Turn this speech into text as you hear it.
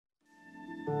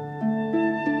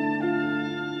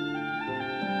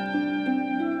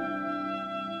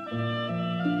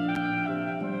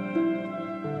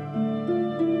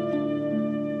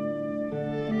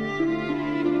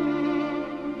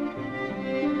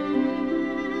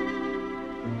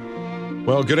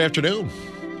Well, good afternoon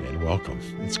and welcome.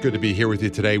 It's good to be here with you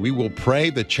today. We will pray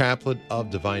the Chaplet of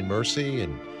Divine Mercy,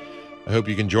 and I hope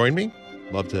you can join me.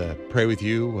 Love to pray with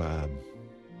you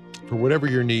for whatever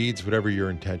your needs, whatever your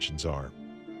intentions are.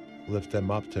 Lift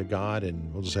them up to God,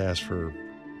 and we'll just ask for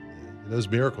those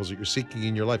miracles that you're seeking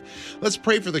in your life. Let's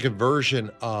pray for the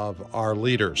conversion of our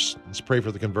leaders. Let's pray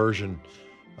for the conversion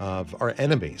of our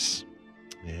enemies.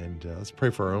 And let's pray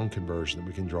for our own conversion, that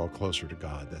we can draw closer to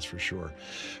God, that's for sure.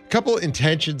 A couple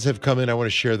intentions have come in. I want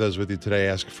to share those with you today.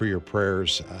 Ask for your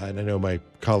prayers. And I know my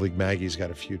colleague Maggie's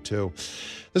got a few too.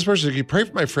 This person said, you pray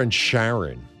for my friend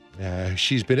Sharon.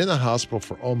 She's been in the hospital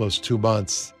for almost 2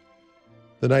 months.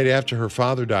 The night after her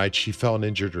father died, she fell and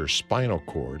injured her spinal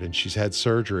cord, and she's had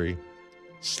surgery,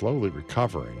 slowly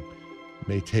recovering. It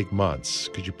may take months.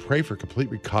 Could you pray for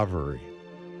complete recovery?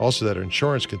 Also, that her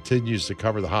insurance continues to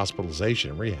cover the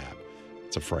hospitalization and rehab.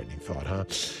 It's a frightening thought, huh?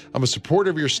 I'm a supporter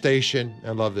of your station.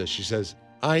 I love this. She says,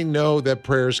 I know that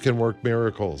prayers can work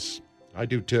miracles. I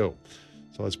do too.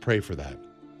 So let's pray for that.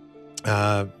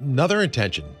 Another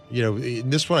intention,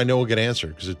 this one I know will get answered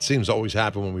because it seems to always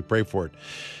happen when we pray for it.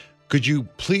 Could you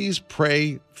please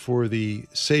pray for the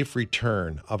safe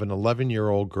return of an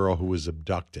 11-year-old girl who was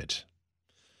abducted?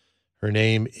 Her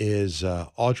name is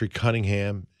Audrey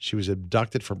Cunningham. She was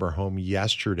abducted from her home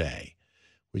yesterday.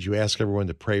 Would you ask everyone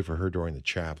to pray for her during the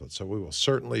chaplet? So we will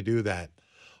certainly do that.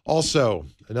 Also,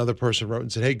 another person wrote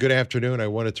and said, hey, good afternoon. I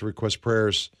wanted to request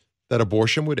prayers that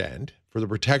abortion would end, for the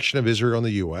protection of Israel and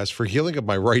the U.S., for healing of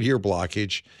my right ear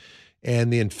blockage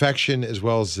and the infection, as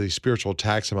well as the spiritual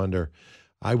attacks I'm under.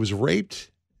 I was raped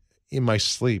in my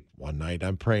sleep one night.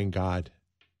 I'm praying God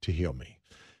to heal me.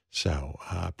 So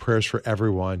prayers for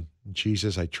everyone.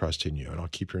 Jesus, I trust in you. And I'll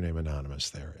keep your name anonymous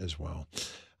there as well.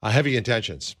 Heavy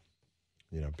intentions,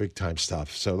 big time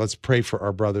stuff. So let's pray for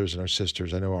our brothers and our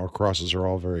sisters. I know our crosses are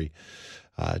all very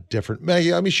different.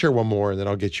 Maggie, let me share one more and then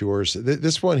I'll get yours.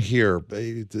 This one here,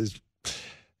 I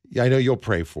know you'll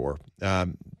pray for.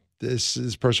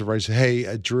 This person writes,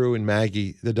 hey, Drew and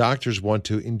Maggie, the doctors want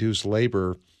to induce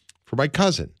labor for my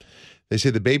cousin. They say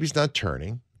the baby's not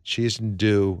turning. She isn't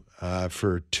due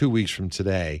for 2 weeks from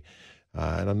today.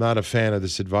 And I'm not a fan of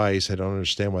this advice. I don't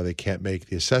understand why they can't make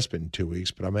the assessment in 2 weeks,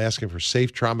 but I'm asking for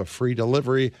safe, trauma-free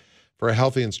delivery for a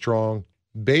healthy and strong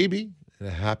baby and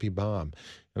a happy mom.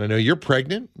 And I know you're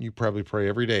pregnant. You probably pray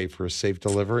every day for a safe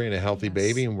delivery and a healthy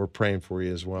baby, and we're praying for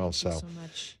you as well. Thank you so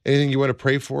much. Anything you want to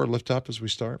pray for or lift up as we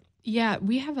start? Yeah,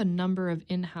 we have a number of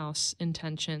in-house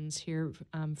intentions here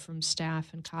from staff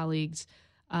and colleagues.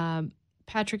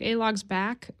 Patrick Alog's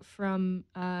back from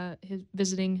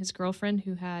visiting his girlfriend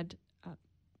who had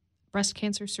breast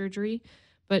cancer surgery,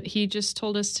 but he just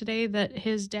told us today that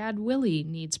his dad, Willie,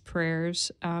 needs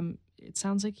prayers. It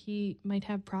sounds like he might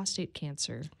have prostate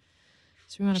cancer.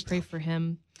 So we want to pray for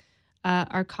him.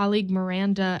 Our colleague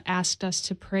Miranda asked us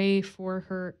to pray for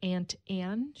her Aunt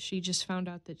Anne. She just found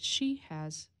out that she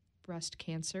has breast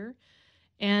cancer.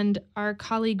 And our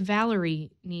colleague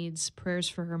Valerie needs prayers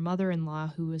for her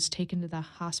mother-in-law who was taken to the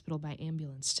hospital by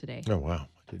ambulance today. Oh, wow.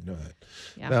 I didn't know that.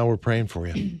 Yeah. Now we're praying for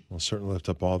you. We'll certainly lift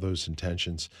up all those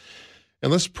intentions.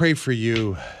 And let's pray for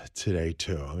you today,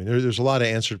 too. I mean, there's a lot of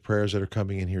answered prayers that are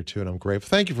coming in here, too, and I'm grateful.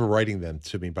 Thank you for writing them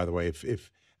to me, by the way. If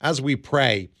as we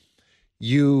pray,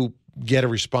 you get a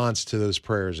response to those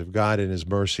prayers, if God in his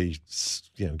mercy,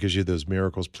 gives you those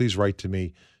miracles, please write to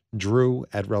me,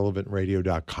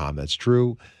 Drew@relevantradio.com. That's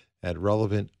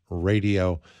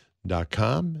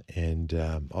Drew@relevantradio.com. And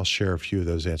I'll share a few of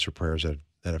those answered prayers that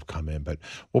have come in. But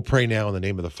we'll pray now in the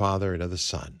name of the Father and of the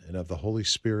Son and of the Holy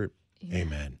Spirit.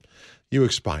 Amen. You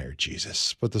expired,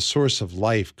 Jesus, but the source of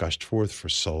life gushed forth for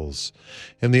souls,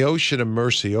 and the ocean of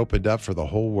mercy opened up for the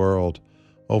whole world.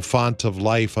 O font of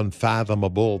life,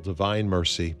 unfathomable, divine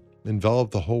mercy,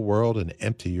 envelop the whole world and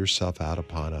empty yourself out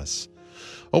upon us.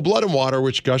 O blood and water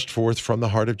which gushed forth from the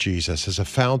heart of Jesus as a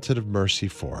fountain of mercy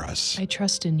for us. I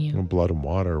trust in you. O blood and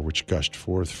water which gushed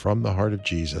forth from the heart of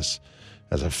Jesus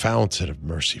as a fountain of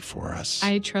mercy for us.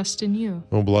 I trust in you.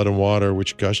 O blood and water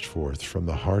which gushed forth from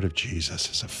the heart of Jesus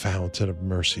as a fountain of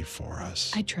mercy for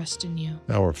us. I trust in you.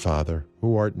 Our Father,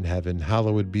 who art in heaven,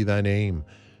 hallowed be thy name.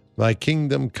 Thy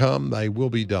kingdom come, thy will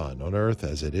be done, on earth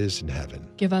as it is in heaven.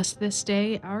 Give us this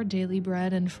day our daily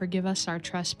bread, and forgive us our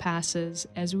trespasses,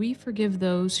 as we forgive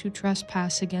those who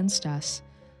trespass against us.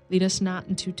 Lead us not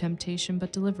into temptation,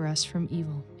 but deliver us from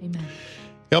evil. Amen.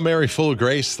 Hail Mary, full of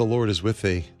grace, the Lord is with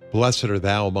thee. Blessed art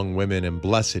thou among women, and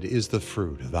blessed is the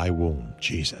fruit of thy womb,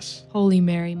 Jesus. Holy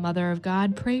Mary, Mother of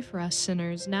God, pray for us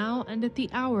sinners, now and at the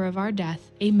hour of our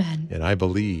death. Amen. And I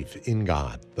believe in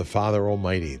God, the Father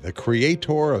Almighty, the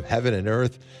Creator of heaven and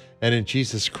earth, and in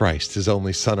Jesus Christ, his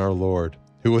only Son, our Lord,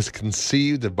 who was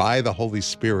conceived by the Holy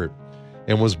Spirit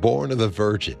and was born of the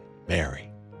Virgin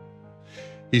Mary.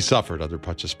 He suffered under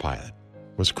Pontius Pilate,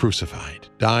 was crucified,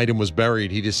 died, and was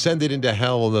buried. He descended into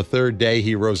hell. On the third day,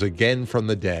 he rose again from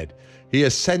the dead. He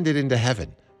ascended into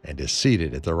heaven and is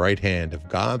seated at the right hand of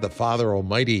God, the Father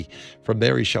Almighty. From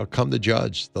there he shall come to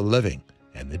judge the living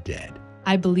and the dead.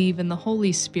 I believe in the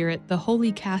Holy Spirit, the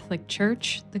Holy Catholic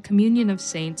Church, the communion of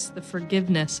saints, the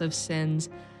forgiveness of sins,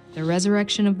 the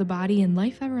resurrection of the body, and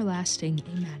life everlasting.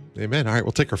 Amen. Amen. All right,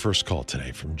 we'll take our first call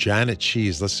today from Janet.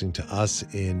 She's listening to us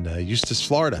in Eustis,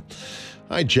 Florida.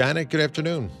 Hi, Janet. Good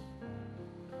afternoon.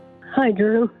 Hi,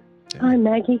 Drew. Hi,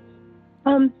 Maggie.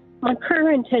 My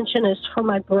prayer intention is for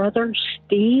my brother,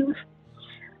 Steve.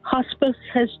 Hospice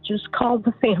has just called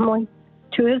the family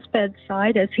to his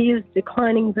bedside as he is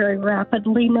declining very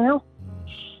rapidly now.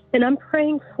 And I'm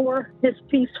praying for his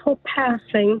peaceful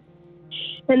passing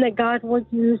and that God will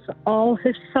use all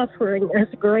his suffering as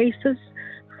graces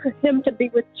for him to be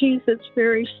with Jesus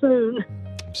very soon.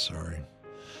 I'm sorry.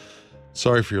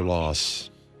 Sorry for your loss.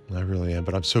 I really am,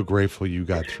 but I'm so grateful you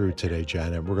got through today,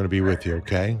 Janet. We're going to be with you,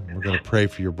 okay? We're going to pray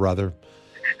for your brother.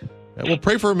 And we'll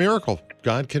pray for a miracle.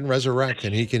 God can resurrect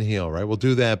and he can heal, right? We'll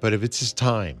do that, but if it's his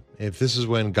time, if this is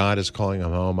when God is calling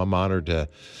him home, I'm honored to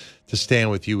stand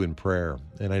with you in prayer.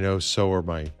 And I know so are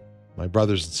my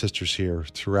brothers and sisters here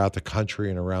throughout the country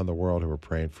and around the world who are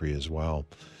praying for you as well.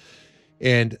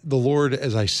 And the Lord,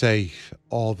 as I say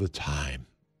all the time,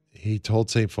 he told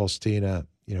St. Faustina,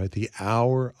 at the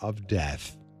hour of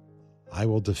death, I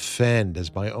will defend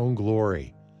as my own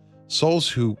glory souls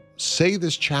who say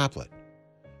this chaplet,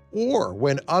 or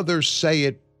when others say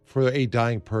it for a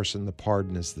dying person, the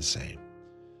pardon is the same.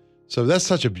 So that's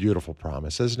such a beautiful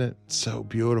promise, isn't it? So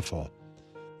beautiful.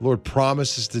 Lord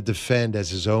promises to defend as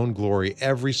his own glory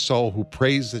every soul who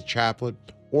prays the chaplet,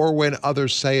 or when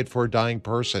others say it for a dying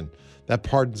person, that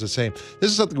pardon's the same.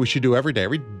 This is something we should do every day.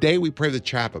 Every day we pray the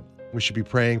chaplet, we should be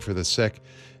praying for the sick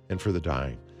and for the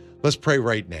dying. Let's pray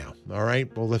right now, all right?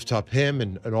 We'll lift up him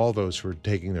and all those who are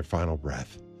taking their final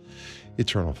breath.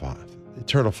 Eternal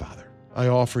Father, I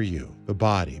offer you the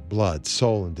body, blood,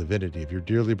 soul, and divinity of your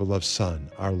dearly beloved Son,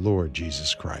 our Lord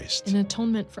Jesus Christ. In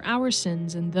atonement for our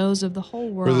sins and those of the whole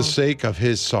world. For the sake of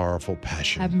his sorrowful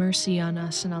passion. Have mercy on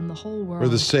us and on the whole world. For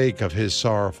the sake of his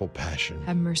sorrowful passion.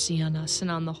 Have mercy on us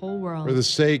and on the whole world. For the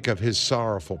sake of his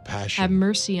sorrowful passion. Have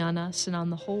mercy on us and on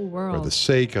the whole world. For the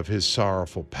sake of his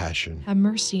sorrowful passion. Have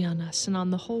mercy on us and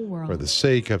on the whole world. For the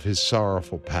sake of his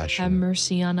sorrowful passion. Have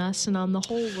mercy on us and on the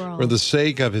whole world. For the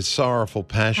sake of his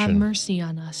sorrowful passion. Have mercy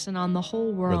on us and on the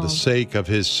whole world. For the sake of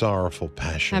his sorrowful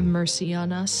passion. Have mercy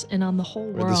on us and on the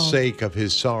whole world. For the sake of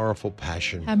his sorrowful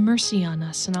passion. Have mercy on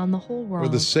us and on the whole world.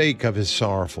 For the sake of his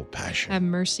sorrowful passion. Have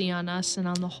mercy on us and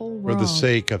on the whole world. For the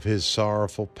sake of his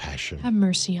sorrowful passion. Have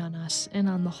mercy on us and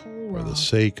on the whole world. For the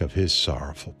sake of his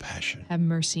sorrowful passion. Have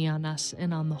mercy on us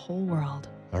and on the whole world.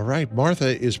 All right,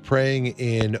 Martha is praying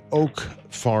in Oak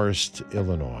Forest,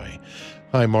 Illinois.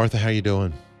 Hi, Martha, how you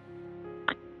doing?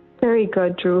 Very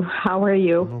good, Drew. How are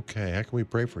you? Okay. How can we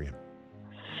pray for you?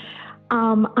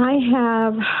 I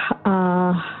have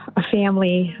a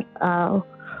family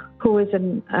who was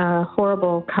in a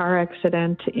horrible car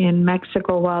accident in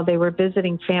Mexico while they were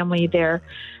visiting family there.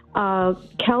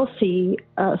 Kelsey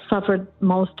suffered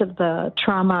most of the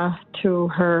trauma to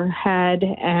her head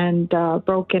and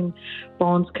broken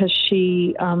bones because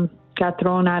she got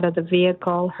thrown out of the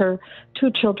vehicle. Her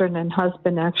 2 children and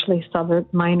husband actually suffered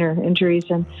minor injuries,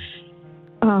 and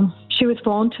she was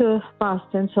flown to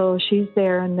Boston, so she's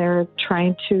there, and they're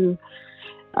trying to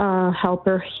help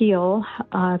her heal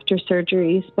after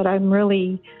surgeries. But I'm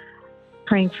really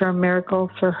praying for a miracle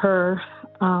for her,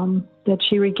 that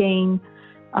she regain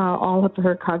all of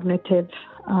her cognitive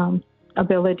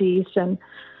abilities,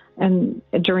 and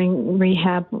during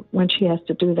rehab when she has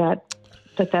to do that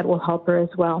will help her as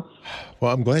well.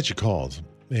 Well, I'm glad you called,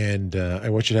 and I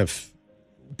want you to have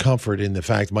comfort in the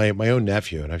fact my own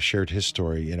nephew, and I've shared his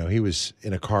story. He was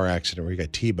in a car accident where he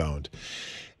got T-boned,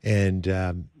 and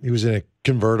he was in a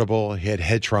convertible. He had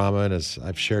head trauma, and as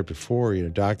I've shared before,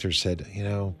 doctors said,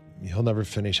 he'll never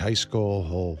finish high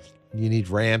school. You need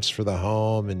ramps for the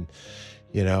home, and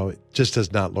it just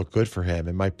does not look good for him.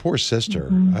 And my poor sister,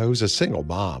 who's a single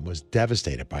mom, was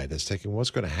devastated by this, thinking, what's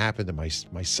going to happen to my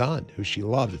son, who she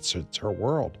loved? It's her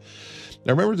world. I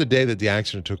remember the day that the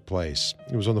accident took place.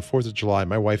 It was on the 4th of July.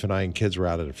 My wife and I and kids were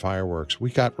out at fireworks.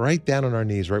 We got right down on our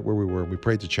knees, right where we were, and we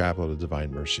prayed the Chaplet of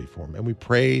Divine Mercy for him. And we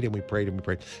prayed and we prayed and we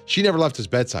prayed. She never left his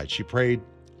bedside. She prayed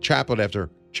chaplet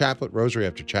after chaplet, rosary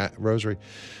after rosary.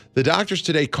 The doctors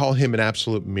today call him an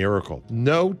absolute miracle.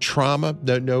 No trauma,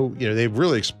 no. They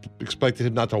really expected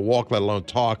him not to walk, let alone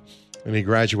talk. And he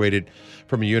graduated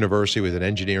from a university with an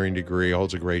engineering degree,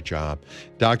 holds a great job.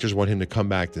 Doctors want him to come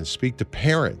back and speak to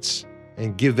parents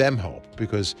and give them hope,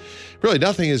 because really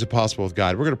nothing is impossible with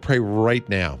God. We're going to pray right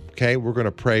now, okay? We're going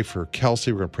to pray for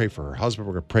Kelsey. We're going to pray for her husband.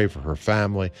 We're going to pray for her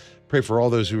family. Pray for all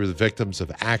those who are the victims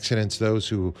of accidents, those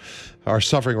who are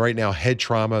suffering right now head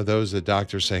trauma, those that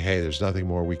doctors say, hey, there's nothing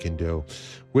more we can do.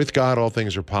 With God, all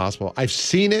things are possible. I've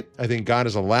seen it. I think God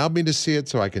has allowed me to see it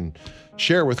so I can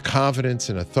share with confidence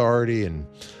and authority and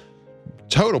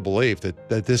total belief that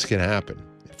this can happen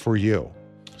for you.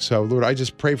 So, Lord, I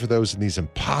just pray for those in these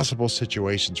impossible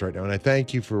situations right now. And I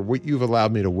thank you for what you've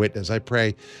allowed me to witness. I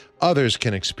pray others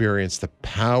can experience the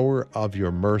power of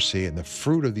your mercy and the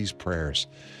fruit of these prayers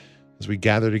as we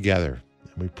gather together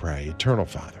and we pray. Eternal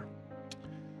Father,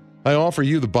 I offer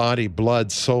you the body,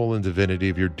 blood, soul, and divinity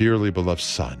of your dearly beloved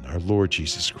Son, our Lord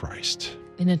Jesus Christ,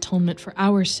 in atonement for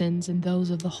our sins and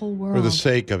those of the whole world. For the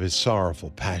sake of his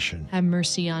sorrowful passion. Have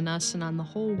mercy on us and on the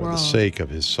whole world. For the sake of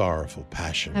his sorrowful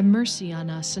passion. Have mercy on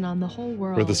us and on the whole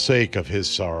world. For the sake of his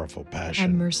sorrowful passion.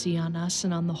 Have mercy on us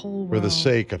and on the whole world. For the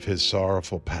sake of his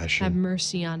sorrowful passion. Have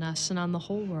mercy on us and on the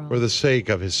whole world. For the sake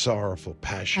of his sorrowful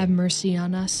passion. Have mercy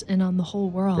on us and on the whole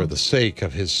world. For the sake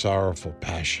of his sorrowful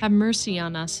passion. Have mercy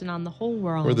on us and on the whole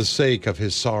world. For the sake of his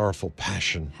sorrowful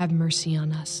passion. Have mercy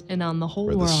on us and on the whole world.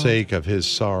 For the sake of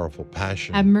his sorrowful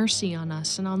passion. Have mercy on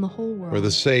us and on the whole world. For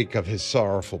the sake of his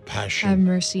sorrowful passion. Have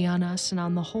mercy on us and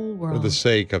on the whole world. For the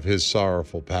sake of his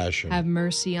sorrowful passion. Have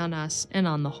mercy on us and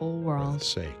on the whole world. For the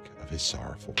sake of his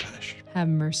sorrowful passion. Have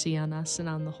mercy on us and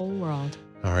on the whole world.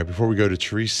 All right, before we go to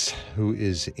Therese, who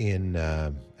is in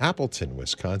Appleton,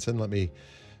 Wisconsin, let me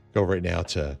go right now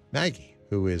to Maggie,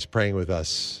 who is praying with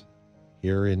us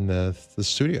here in the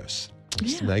studios.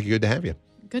 Yeah. Maggie, good to have you.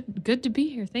 Good to be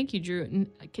here. Thank you, Drew.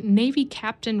 Navy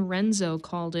Captain Renzo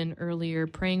called in earlier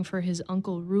praying for his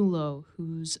uncle Rulo,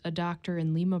 who's a doctor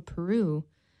in Lima, Peru,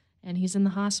 and he's in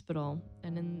the hospital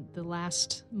and in the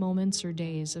last moments or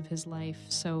days of his life.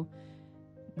 So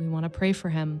we want to pray for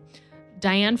him.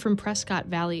 Diane from Prescott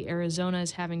Valley, Arizona,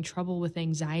 is having trouble with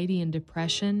anxiety and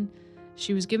depression.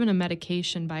 She was given a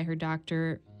medication by her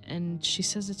doctor, and she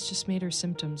says it's just made her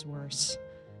symptoms worse.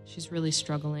 She's really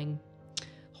struggling.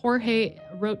 Jorge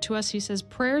wrote to us, he says,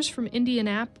 prayers from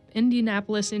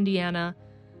Indianapolis, Indiana.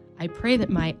 I pray that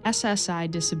my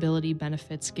SSI disability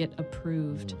benefits get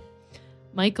approved.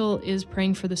 Michael is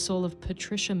praying for the soul of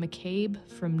Patricia McCabe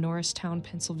from Norristown,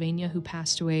 Pennsylvania, who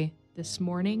passed away this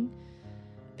morning.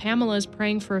 Pamela is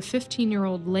praying for a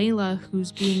 15-year-old Layla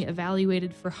who's being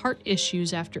evaluated for heart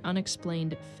issues after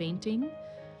unexplained fainting.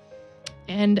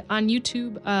 And on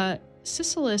YouTube,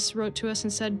 Sisylis wrote to us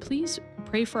and said, please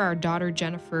pray for our daughter,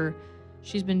 Jennifer.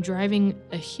 She's been driving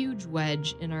a huge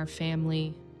wedge in our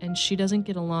family, and she doesn't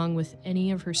get along with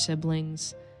any of her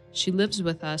siblings. She lives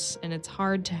with us, and it's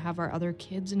hard to have our other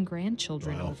kids and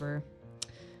grandchildren over.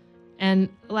 And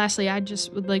lastly, I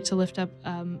just would like to lift up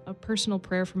a personal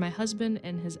prayer for my husband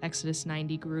and his Exodus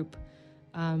 90 group.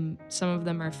 Some of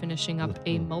them are finishing up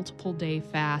a multiple-day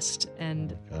fast,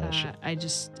 and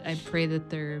I pray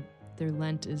that their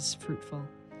Lent is fruitful.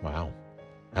 Wow.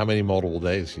 How many multiple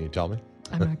days? Can you tell me?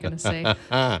 I'm not going to say.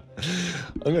 I'm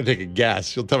going to take a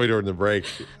guess. You'll tell me during the break.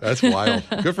 That's wild.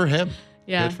 Good for him.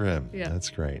 Yeah. Good for him. Yeah. That's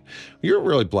great. You're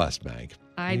really blessed, Mag.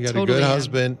 You got totally a good am.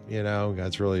 husband. You know,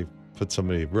 God's really put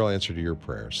somebody, real answer to your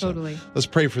prayers. So Totally. let's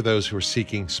pray for those who are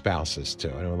seeking spouses,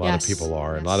 too. I know a lot of people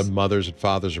are. And a lot of mothers and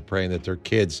fathers are praying that their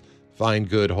kids find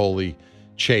good, holy,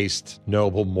 chaste,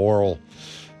 noble, moral,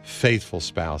 faithful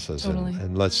spouses. Totally.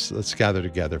 And let's gather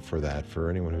together for that, for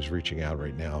anyone who's reaching out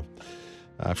right now,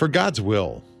 for God's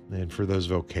will and for those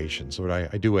vocations. Lord,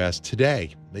 I do ask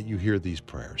today that you hear these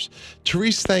prayers.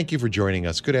 Therese, thank you for joining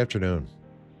us. Good afternoon.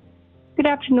 Good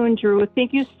afternoon, Drew.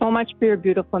 Thank you so much for your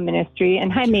beautiful ministry.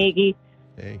 And hi, Maggie.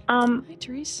 Hey. Hi,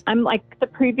 Therese. I'm like the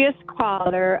previous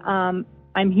caller.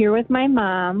 I'm here with my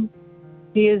mom.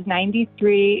 She is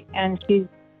 93, and she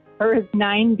has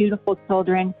 9 beautiful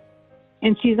children.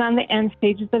 And she's on the end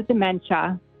stages of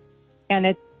dementia,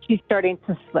 and she's starting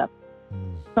to slip.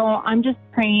 So I'm just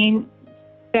praying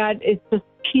that it's just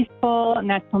peaceful and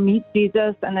that she'll meet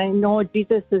Jesus. And I know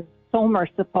Jesus is so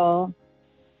merciful,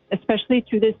 especially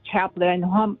through this chaplet. I know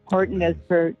how important it is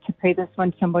to pray this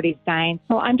when somebody's dying.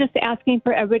 So I'm just asking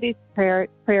for everybody's prayers.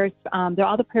 There are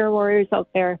all the prayer warriors out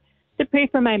there to pray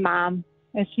for my mom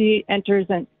as she enters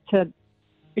into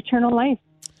eternal life.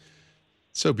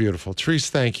 So beautiful. Therese,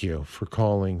 thank you for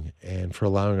calling and for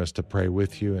allowing us to pray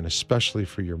with you, and especially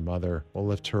for your mother. We'll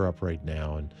lift her up right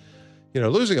now. And,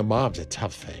 losing a mom's a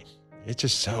tough thing. It's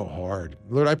just so hard.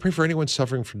 Lord, I pray for anyone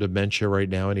suffering from dementia right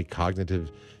now, any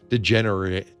cognitive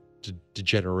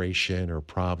degeneration or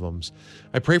problems.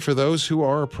 I pray for those who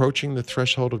are approaching the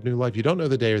threshold of new life. You don't know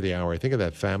the day or the hour. I think of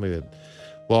that family that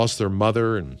lost their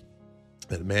mother, and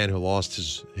that man who lost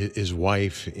his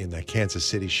wife in that Kansas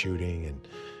City shooting. And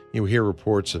you hear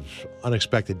reports of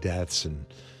unexpected deaths and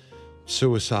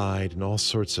suicide and all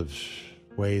sorts of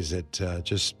ways that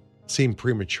just seem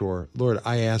premature. Lord,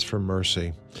 I ask for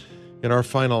mercy. In our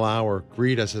final hour,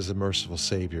 greet us as a merciful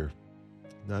Savior,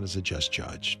 not as a just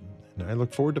judge. And I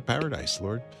look forward to paradise,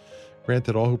 Lord. Grant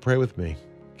that all who pray with me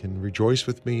can rejoice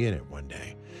with me in it one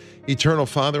day. Eternal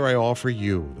Father, I offer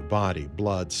you the body,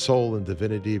 blood, soul, and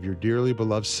divinity of your dearly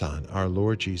beloved Son, our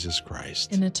Lord Jesus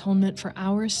Christ. In atonement for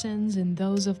our sins and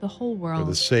those of the whole world.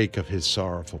 For the sake of his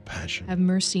sorrowful passion. Have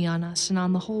mercy on us and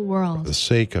on the whole world. For the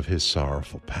sake of his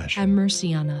sorrowful passion. Have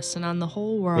mercy on us and on the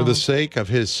whole world. For the sake of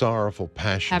his sorrowful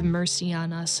passion. Have mercy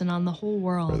on us and on the whole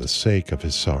world. For the sake of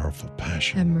his sorrowful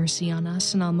passion. Have mercy on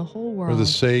us and on the whole world. For the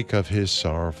sake of his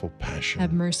sorrowful passion.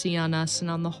 Have mercy on us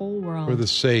and on the whole world. For the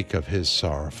sake of his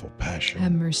sorrowful passion.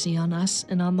 Have mercy on us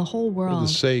and on the whole world. For the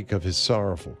sake of his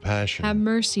sorrowful passion. Have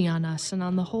mercy on us and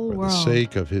on the whole world. For the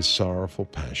sake of his sorrowful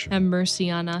passion. Have mercy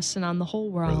on us and on the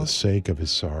whole world. For the sake of his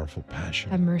sorrowful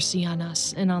passion. Have mercy on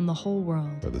us and on the whole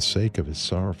world. For the sake of his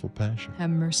sorrowful passion. Have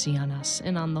mercy on us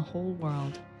and on the whole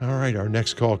world. All right, our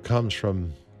next call comes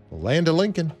from the land of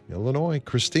Lincoln, Illinois.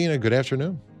 Christina, good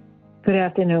afternoon. Good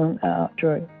afternoon,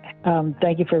 Drew.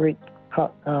 Thank you for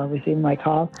receiving my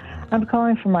call. I'm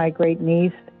calling for my great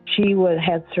niece. She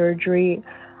had surgery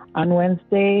on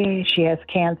Wednesday. She has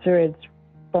cancer. It's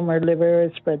from her liver.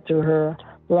 It spread through her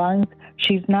lungs.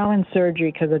 She's now in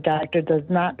surgery because the doctor does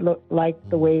not look like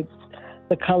the way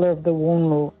the color of the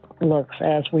wound looks.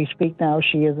 As we speak now,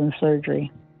 she is in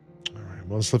surgery. All right.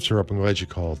 Well, this lifts her up. I'm glad you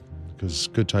called because it's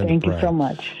a good time Thank to pray. you so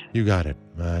much. You got it.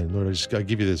 Lord, I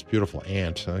give you this beautiful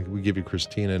aunt. We give you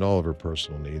Christina and all of her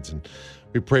personal needs. And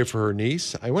we pray for her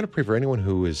niece. I want to pray for anyone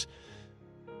who is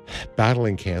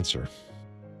battling cancer,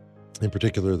 in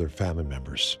particular their family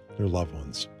members, their loved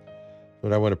ones.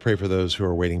 But I want to pray for those who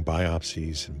are awaiting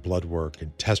biopsies and blood work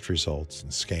and test results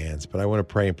and scans. But I want to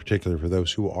pray in particular for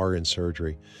those who are in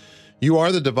surgery. You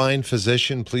are the divine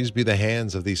physician. Please be the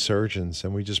hands of these surgeons.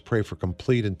 And we just pray for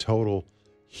complete and total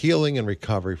healing and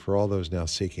recovery for all those now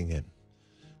seeking it.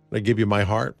 I give you my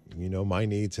heart. You know my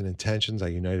needs and intentions. I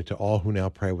unite it to all who now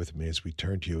pray with me as we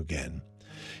turn to you again.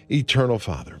 Eternal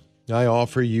Father, I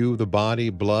offer you the body,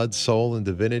 blood, soul, and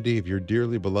divinity of your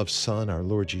dearly beloved Son, our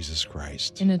Lord Jesus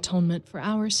Christ. In atonement for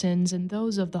our sins and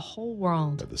those of the whole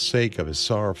world. For the sake of his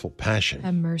sorrowful passion.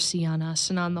 Have mercy on us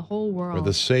and on the whole world. For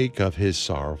the sake of his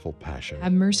sorrowful passion.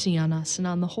 Have mercy on us and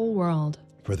on the whole world.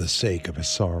 For the sake of his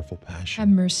sorrowful passion. Have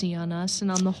mercy on us and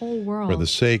on the whole world. For the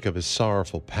sake of his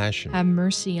sorrowful passion. Have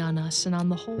mercy on us and on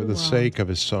the whole world. For the sake of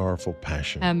his sorrowful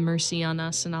passion. Have mercy on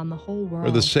us and on the whole world.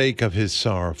 For the sake of his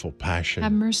sorrowful passion.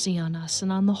 Have mercy on us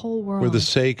and on the whole world. For the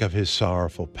sake of his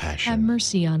sorrowful passion. Have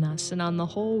mercy on us and on the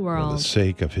whole world. For the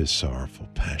sake of his sorrowful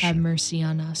passion. Have mercy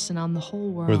on us and on the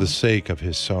whole world. For the sake of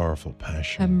his sorrowful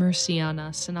passion. Have mercy on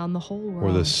us and on the whole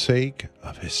world. For the sake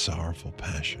of his sorrowful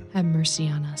passion. Have mercy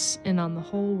on us and on the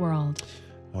whole world.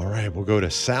 All right, we'll go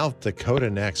to South Dakota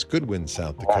next. Goodwin,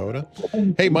 South Dakota.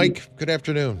 Hey, Mike, good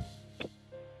afternoon.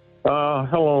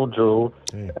 Hello, Drew.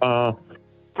 Hey.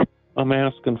 I'm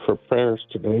asking for prayers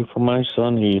today for my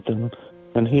son, Ethan,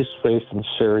 and he's facing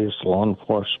serious law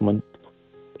enforcement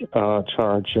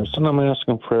charges. And I'm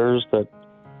asking prayers that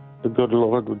the good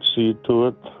Lord would see to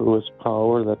it through his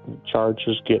power that the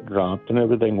charges get dropped and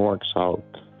everything works out.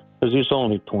 Because he's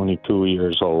only 22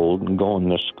 years old and going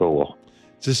to school.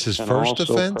 Is this his And first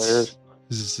also offense?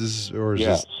 prayers-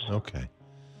 Yes. Okay.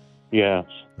 Yes.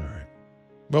 All right.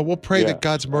 Well, we'll pray that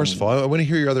God's merciful. I want to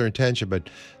hear your other intention, but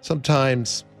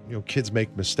sometimes, kids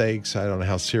make mistakes. I don't know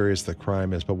how serious the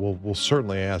crime is, but we'll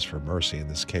certainly ask for mercy in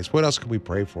this case. What else can we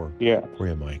pray for? Yeah. For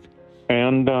you, Mike.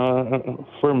 And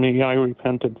for me, I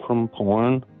repented from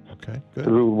porn. Okay, good.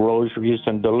 Through rosaries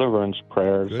and deliverance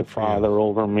prayers, Good the for you. Father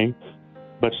over me.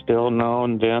 But still, now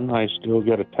and then, I still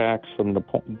get attacks from the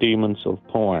demons of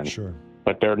porn. Sure.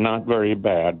 But they're not very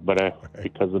bad,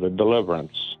 because of the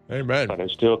deliverance. Amen. But I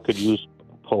still could use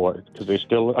porn because I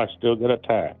still get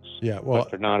attacks. Yeah, well, but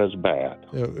they're not as bad.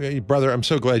 Hey, brother, I'm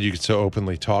so glad you could so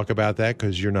openly talk about that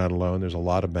because you're not alone. There's a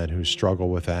lot of men who struggle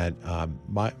with that.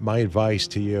 My advice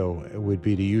to you would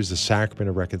be to use the sacrament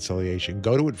of reconciliation.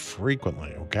 Go to it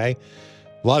frequently, okay?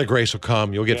 A lot of grace will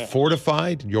come. You'll get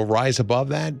fortified. You'll rise above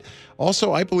that.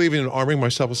 Also, I believe in arming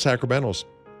myself with sacramentals.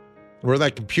 Where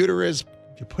that computer is,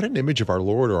 you put an image of our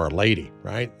Lord or Our Lady,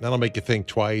 right? That'll make you think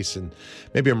twice. And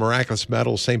maybe a miraculous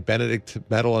medal, St. Benedict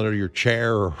medal under your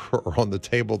chair or on the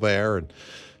table there. And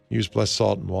Use blessed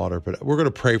salt and water. But we're going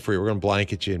to pray for you. We're going to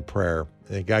blanket you in prayer.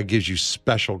 And God gives you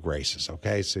special graces,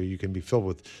 okay? So you can be filled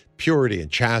with purity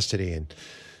and chastity, and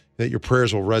that your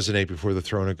prayers will resonate before the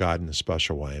throne of God in a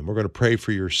special way. And we're going to pray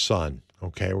for your son,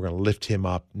 okay? We're going to lift him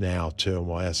up now, too. And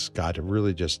we'll ask God to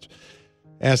really just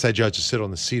ask that judge to sit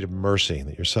on the seat of mercy, and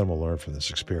that your son will learn from this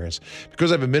experience.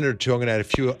 Because I have a minute or two, I'm going to add a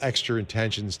few extra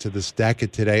intentions to this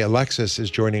decade today. Alexis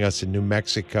is joining us in New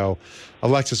Mexico.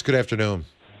 Alexis, good afternoon.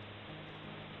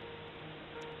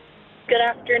 Good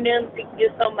afternoon. Thank you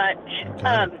so much.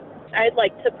 Okay. I'd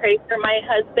like to pray for my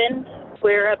husband.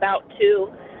 We're about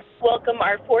to welcome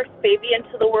our fourth baby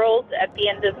into the world at the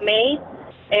end of May,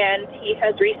 and he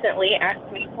has recently asked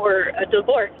me for a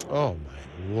divorce. Oh,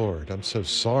 my Lord. I'm so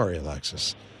sorry,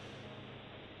 Alexis.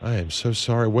 I am so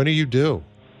sorry. When are you due?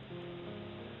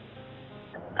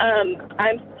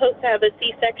 I'm supposed to have a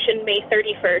C-section May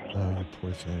 31st. Oh, you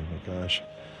poor thing. Oh, my gosh.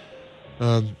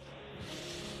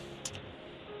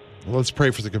 Let's pray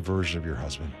for the conversion of your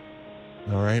husband.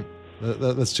 All right?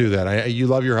 Let's do that. You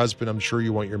love your husband. I'm sure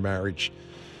you want your marriage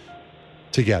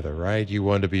together, right? You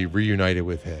want to be reunited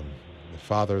with him, the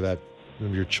father of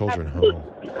your children home.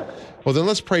 Well, then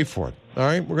let's pray for it. All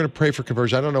right? We're going to pray for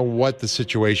conversion. I don't know what the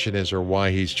situation is or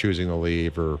why he's choosing to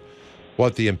leave or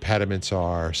what the impediments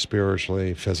are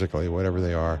spiritually, physically, whatever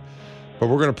they are. But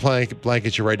we're going to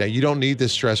blanket you right now. You don't need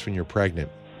this stress when you're pregnant.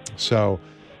 So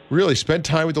really spend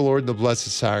time with the Lord in the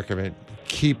Blessed Sacrament.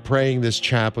 Keep praying this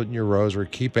chaplet in your rosary.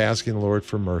 Keep asking the Lord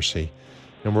for mercy.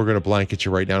 And we're going to blanket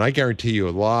you right now. And I guarantee you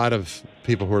a lot of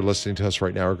people who are listening to us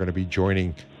right now are going to be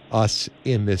joining us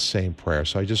in this same prayer.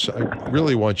 So I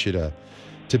really want you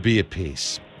to be at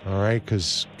peace. All right?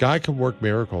 Because God can work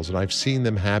miracles, and I've seen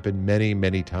them happen many,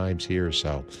 many times here.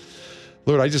 So,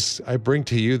 Lord, I bring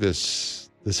to you this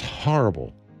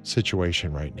horrible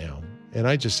situation right now. And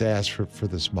I just ask for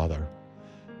this mother.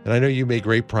 And I know you made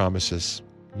great promises.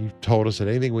 You've told us that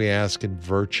anything we ask in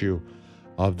virtue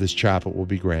of this chaplet will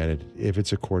be granted if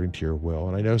it's according to your will.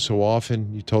 And I know so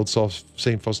often you told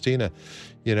St. Faustina,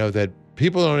 that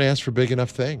people don't ask for big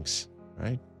enough things,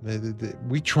 right?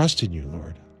 We trust in you,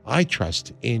 Lord. I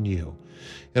trust in you.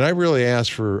 And I really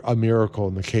ask for a miracle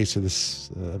in the case of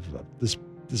this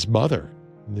mother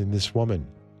and this woman.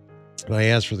 And I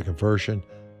ask for the conversion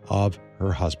of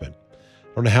her husband.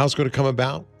 I don't know how it's going to come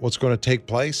about, what's going to take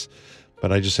place,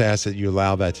 but I just ask that you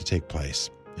allow that to take place.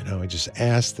 I just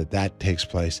ask that takes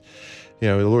place.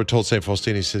 The Lord told St.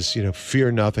 Faustina, he says,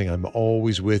 fear nothing. I'm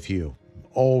always with you. I'm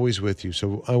always with you.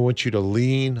 So I want you to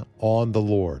lean on the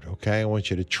Lord, okay? I want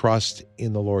you to trust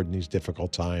in the Lord in these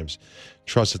difficult times.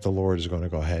 Trust that the Lord is going to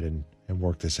go ahead and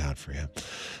work this out for you.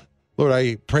 Lord,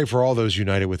 I pray for all those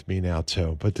united with me now,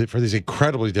 too, but for these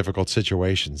incredibly difficult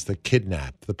situations, the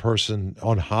kidnapped, the person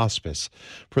on hospice,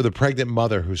 for the pregnant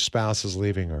mother whose spouse is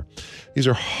leaving her. These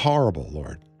are horrible,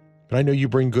 Lord. But I know you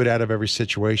bring good out of every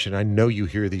situation. I know you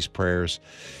hear these prayers,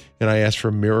 and I ask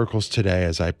for miracles today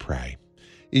as I pray.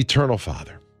 Eternal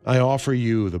Father, I offer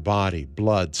you the body,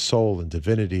 blood, soul, and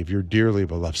divinity of your dearly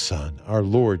beloved Son, our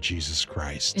Lord Jesus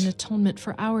Christ. In atonement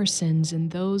for our sins and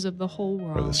those of the whole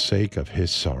world. For the sake of his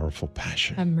sorrowful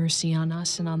passion. Have mercy on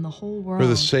us and on the whole world. For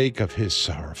the sake of his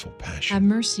sorrowful passion. Have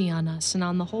mercy on us and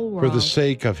on the whole world. For the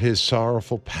sake of his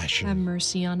sorrowful passion. Have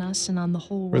mercy on us and on the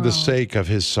whole world. For the sake of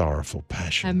his sorrowful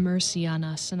passion. Have mercy on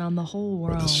us and on the whole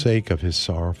world. For the sake of his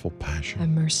sorrowful passion. Have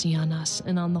mercy on us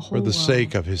and on the whole world. For the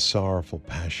sake of his sorrowful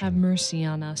passion. Have mercy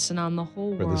on us and on the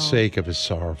whole world. For the sake of his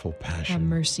sorrowful passion. Have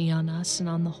mercy on us and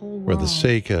on the whole world. For the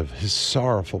sake of his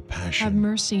sorrowful passion. Have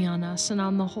mercy on us and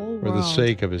on the whole world. For the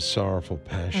sake of his sorrowful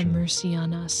passion. Have mercy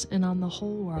on us and on the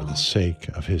whole world. For the sake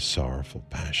of his sorrowful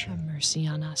passion. Have mercy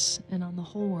on us and on the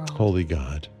whole world. Holy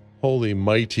God, holy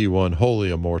mighty one,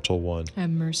 holy immortal one.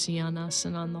 Have mercy on us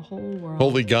and on the whole world.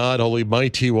 Holy God, holy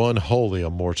mighty one, holy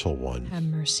immortal one. Have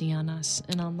mercy on us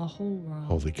and on the whole world.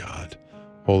 Holy God,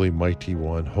 holy mighty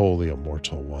one, holy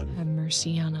immortal one. Have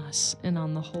mercy on us and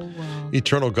on the whole world.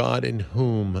 Eternal God, in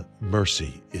whom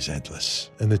mercy is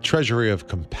endless, and the treasury of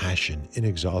compassion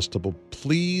inexhaustible,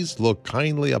 please look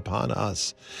kindly upon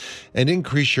us and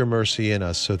increase your mercy in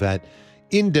us, so that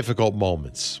in difficult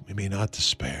moments we may not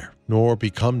despair, nor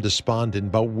become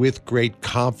despondent, but with great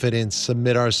confidence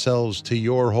submit ourselves to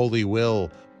your holy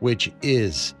will, which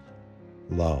is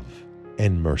love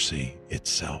and mercy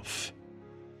itself.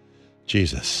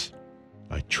 Jesus,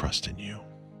 I trust in you.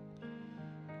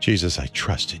 Jesus, I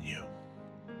trust in you.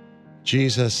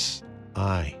 Jesus,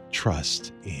 I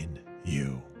trust in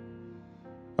you.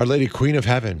 Our Lady, Queen of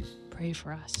Heaven. Pray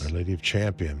for us. Our Lady of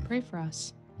Champion. Pray for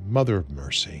us. Mother of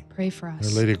Mercy, Pray for us.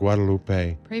 Our Lady of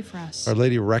Guadalupe, Pray for us. Our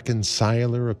Lady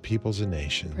Reconciler of Peoples and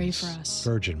Nations, Pray for us.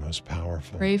 Virgin Most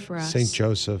Powerful, Pray for us. Saint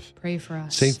Joseph, Pray for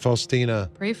us. Saint Faustina,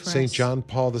 Pray for Saint us. John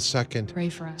Paul II, Pray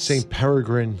for us. Saint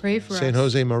Peregrine, Pray for Saint us.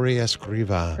 Jose Maria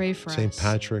Escriva, Pray for Saint us.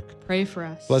 Patrick, Pray for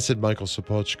us. Blessed Michael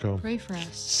Sopochko, Pray for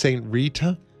us. Saint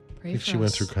Rita. I Pray think for she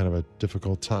went us. through kind of a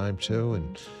difficult time too.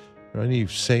 And any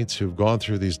saints who've gone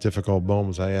through these difficult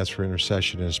moments, I ask for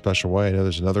intercession in a special way. I know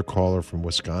there's another caller from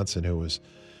Wisconsin who was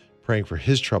praying for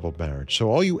his troubled marriage.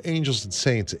 So all you angels and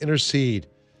saints, intercede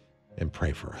and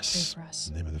pray for us. Pray for us.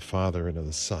 In the name of the Father, and of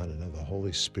the Son, and of the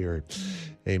Holy Spirit.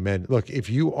 Amen. Look, if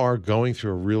you are going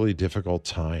through a really difficult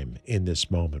time in this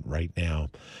moment right now,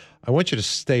 I want you to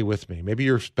stay with me. Maybe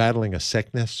you're battling a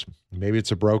sickness. Maybe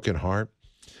it's a broken heart.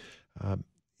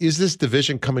 Is this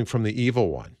division coming from the evil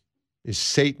one? Is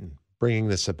Satan bringing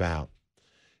this about?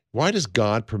 Why does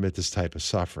God permit this type of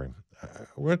suffering?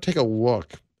 We're going to take a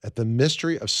look at the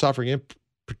mystery of suffering, in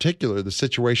particular, the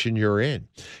situation you're in.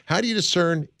 How do you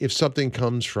discern if something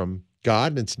comes from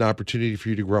God and it's an opportunity for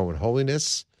you to grow in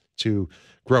holiness, to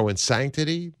grow in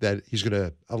sanctity, that he's going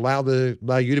to allow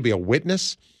you to be a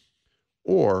witness?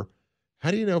 Or how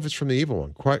do you know if it's from the evil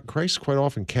one? Christ quite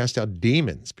often cast out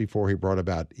demons before he brought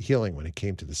about healing when it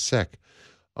came to the sick.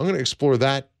 I'm going to explore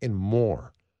that and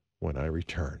more when I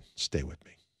return. Stay with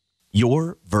me.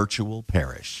 Your virtual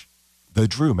parish. The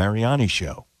Drew Mariani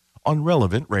Show on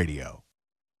Relevant Radio.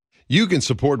 You can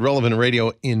support Relevant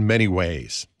Radio in many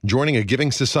ways. Joining a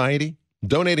giving society,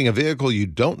 donating a vehicle you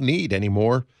don't need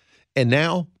anymore, and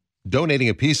now donating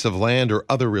a piece of land or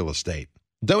other real estate.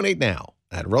 Donate now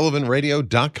at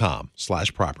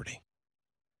relevantradio.com/property.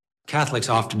 Catholics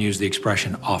often use the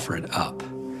expression offer it up.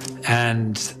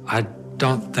 And I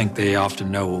don't think they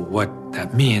often know what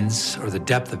that means or the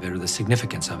depth of it or the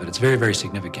significance of it. It's very, very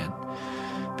significant.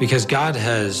 Because God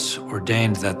has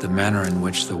ordained that the manner in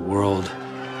which the world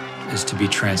is to be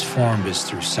transformed is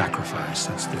through sacrifice.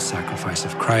 That's the sacrifice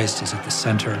of Christ is at the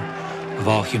center of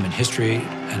all human history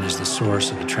and is the source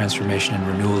of the transformation and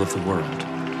renewal of the world.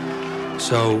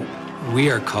 So we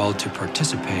are called to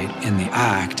participate in the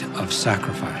act of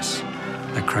sacrifice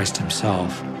that Christ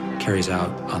himself carries out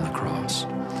on the cross.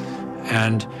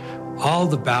 And all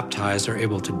the baptized are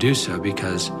able to do so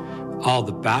because all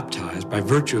the baptized, by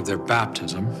virtue of their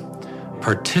baptism,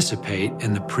 participate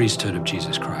in the priesthood of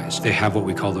Jesus Christ. They have what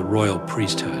we call the royal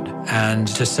priesthood. And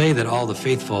to say that all the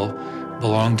faithful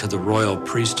belong to the royal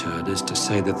priesthood is to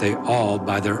say that they all,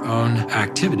 by their own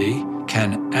activity,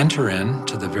 can enter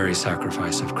into the very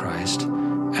sacrifice of Christ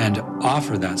and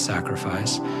offer that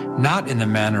sacrifice, not in the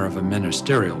manner of a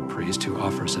ministerial priest who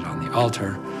offers it on the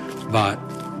altar, but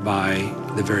by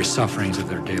the very sufferings of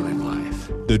their daily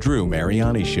life. The Drew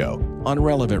Mariani Show on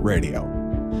Relevant Radio.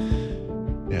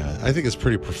 Yeah, I think it's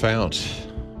pretty profound.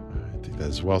 I think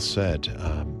that's well said.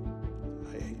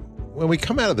 When we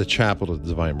come out of the Chaplet of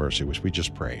Divine Mercy, which we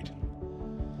just prayed,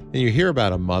 and you hear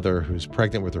about a mother who's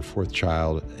pregnant with her fourth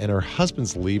child and her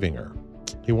husband's leaving her.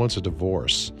 He wants a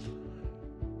divorce.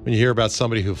 When you hear about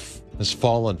somebody who has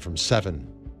fallen from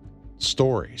 7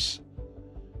 stories,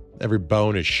 every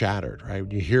bone is shattered, right?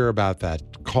 When you hear about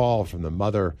that call from the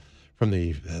mother, from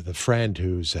the friend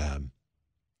whose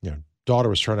daughter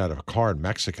was thrown out of a car in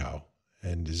Mexico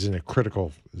and is in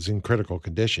critical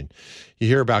condition. You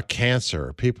hear about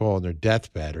cancer, people on their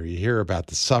deathbed, or you hear about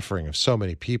the suffering of so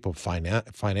many people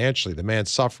financially, the man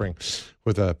suffering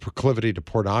with a proclivity to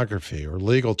pornography or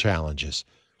legal challenges.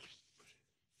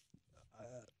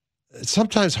 It's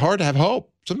sometimes hard to have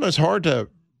hope. Sometimes hard to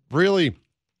really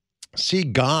see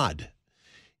God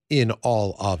in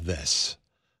all of this.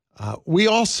 We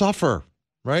all suffer,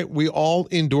 right? We all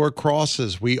endure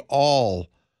crosses. We all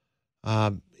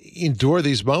endure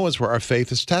these moments where our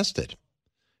faith is tested.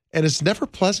 And it's never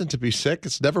pleasant to be sick.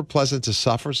 It's never pleasant to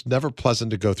suffer. It's never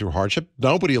pleasant to go through hardship.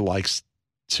 Nobody likes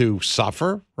to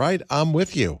suffer, right? I'm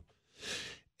with you.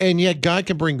 And yet God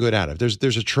can bring good out of it.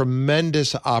 There's a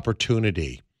tremendous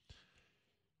opportunity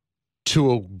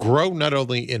to grow not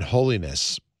only in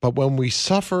holiness, but when we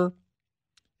suffer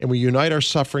and we unite our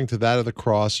suffering to that of the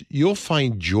cross, you'll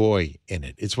find joy in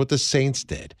it. It's what the saints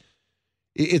did.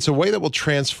 It's a way that will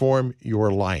transform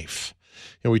your life.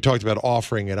 And we talked about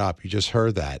offering it up. You just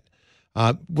heard that.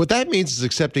 What that means is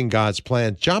accepting God's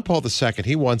plan. John Paul II,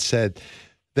 he once said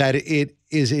that it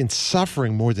is in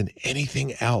suffering more than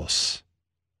anything else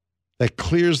that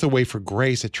clears the way for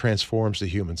grace that transforms the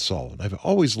human soul. And I've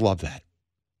always loved that.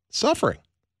 Suffering.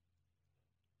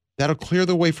 That'll clear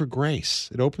the way for grace.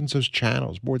 It opens those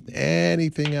channels more than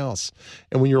anything else.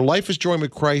 And when your life is joined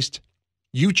with Christ,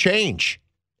 you change.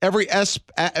 Every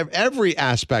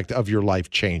aspect of your life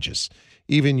changes.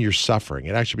 even your suffering.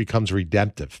 It actually becomes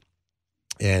redemptive.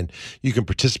 And you can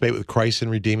participate with Christ in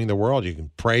redeeming the world. You can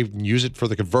pray and use it for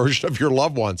the conversion of your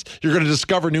loved ones. You're going to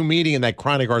discover new meaning in that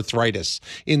chronic arthritis,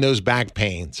 in those back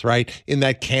pains, right? In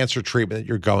that cancer treatment that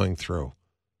you're going through.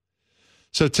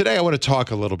 So today I want to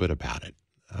talk a little bit about it.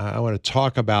 I want to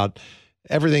talk about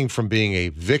everything from being a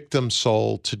victim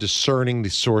soul to discerning the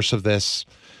source of this.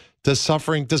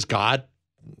 Does God,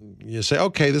 you say,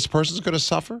 okay, this person's going to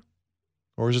suffer?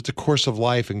 Or is it the course of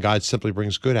life and God simply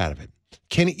brings good out of it?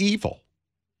 Can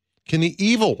the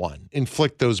evil one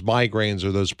inflict those migraines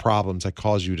or those problems that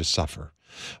cause you to suffer?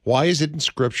 Why is it in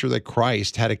Scripture that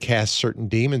Christ had to cast certain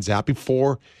demons out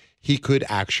before he could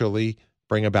actually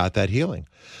bring about that healing?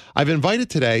 I've invited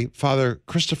today Father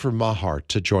Christopher Mahar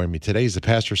to join me. Today he's the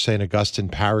pastor of St. Augustine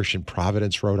Parish in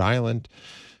Providence, Rhode Island.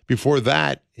 Before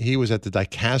that, he was at the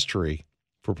dicastery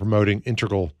for promoting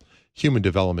integral human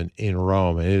development in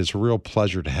Rome, and it is a real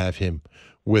pleasure to have him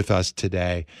with us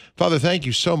today. Father, thank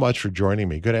you so much for joining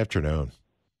me. Good afternoon.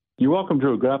 You're welcome,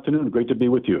 Drew. Good afternoon. Great to be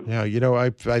with you. Yeah,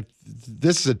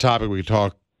 this is a topic we could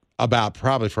talk about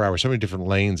probably for hours, so many different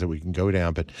lanes that we can go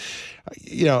down. But,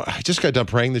 I just got done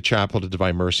praying the Chaplet of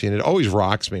Divine Mercy, and it always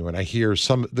rocks me when I hear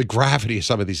the gravity of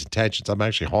some of these intentions. I'm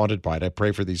actually haunted by it. I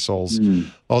pray for these souls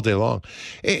all day long.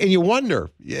 And you wonder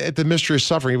at the mystery of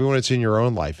suffering, even when it's in your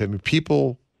own life. I mean,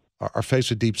 people are faced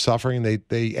with deep suffering, and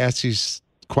they ask these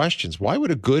questions. Why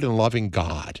would a good and loving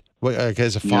God,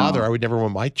 as a father, I would never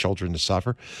want my children to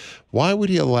suffer. Why would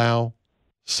he allow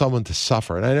someone to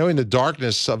suffer? And I know in the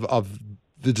darkness of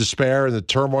the despair and the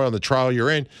turmoil and the trial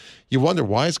you're in, you wonder,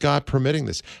 why is God permitting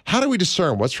this? How do we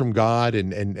discern what's from God,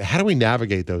 and how do we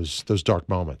navigate those dark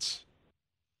moments?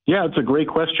 Yeah, it's a great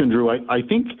question, Drew. I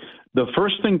think the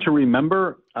first thing to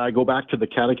remember, I go back to the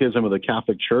Catechism of the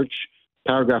Catholic Church,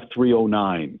 paragraph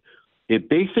 309. It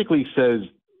basically says,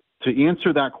 to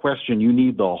answer that question, you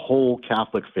need the whole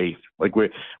Catholic faith. Like we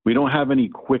don't have any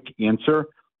quick answer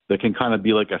that can kind of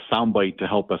be like a soundbite to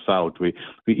help us out.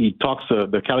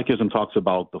 The Catechism talks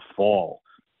about the fall,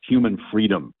 human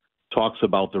freedom, talks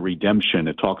about the redemption.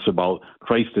 It talks about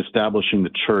Christ establishing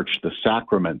the church, the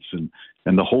sacraments, and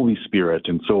the Holy Spirit.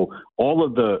 And so all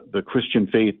of the Christian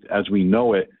faith as we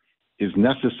know it is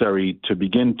necessary to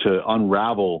begin to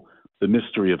unravel the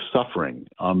mystery of suffering.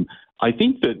 I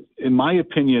think that, in my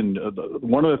opinion,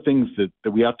 one of the things that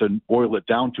we have to boil it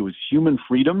down to is human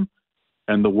freedom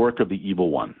and the work of the evil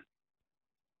one.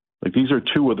 Like, these are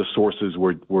two of the sources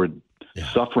where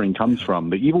suffering comes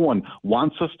from. The evil one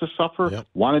wants us to suffer,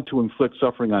 wanted to inflict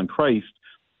suffering on Christ,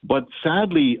 but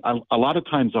sadly, a lot of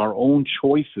times our own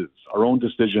choices, our own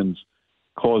decisions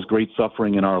cause great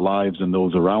suffering in our lives and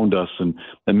those around us. And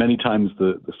many times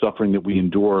the suffering that we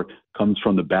endure comes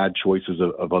from the bad choices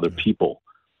of other people.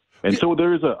 And so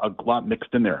there is a lot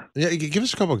mixed in there. Yeah, give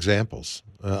us a couple examples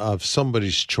of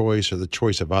somebody's choice or the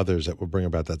choice of others that will bring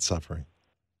about that suffering.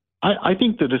 I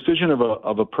think the decision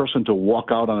of a person to walk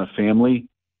out on a family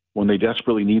when they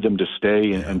desperately need them to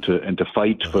stay and to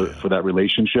fight for that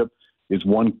relationship is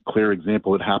one clear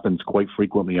example. It happens quite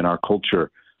frequently in our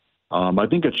culture. I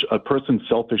think a person's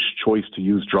selfish choice to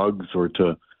use drugs or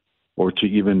to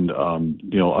even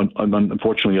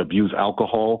unfortunately abuse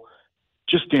alcohol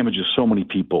just damages so many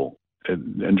people.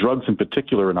 And drugs in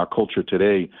particular in our culture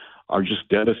today are just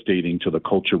devastating to the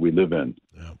culture we live in.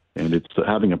 Yeah. And it's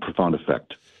having a profound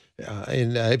effect.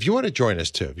 And if you want to join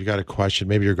us too, if you got a question,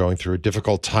 maybe you're going through a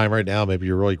difficult time right now, maybe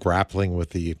you're really grappling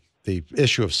with the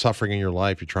issue of suffering in your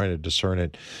life, you're trying to discern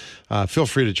it, feel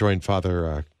free to join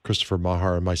Father Christopher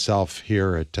Mahar and myself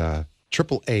here at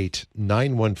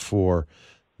 888-914-9149,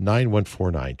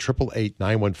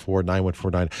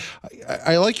 888-914-9149.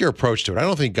 I like your approach to it. I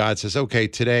don't think God says, okay,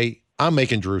 today I'm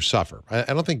making Drew suffer. I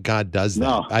don't think God does that.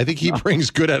 No, I think he brings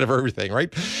good out of everything,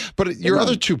 right? But your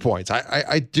other 2 points,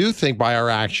 I do think by our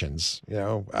actions,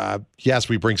 yes,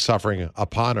 we bring suffering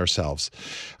upon ourselves.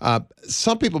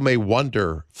 Some people may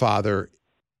wonder, Father,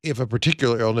 if a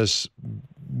particular illness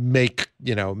may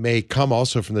come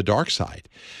also from the dark side.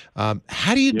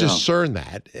 How do you discern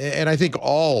that? And I think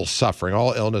all suffering,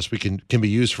 all illness, we can be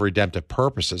used for redemptive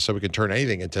purposes, so we can turn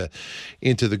anything into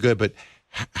the good. But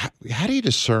how do you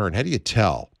discern? How do you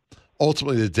tell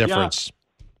ultimately the difference? Yeah.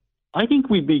 I think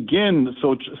we begin.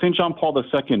 So St. John Paul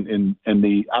II in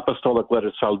the apostolic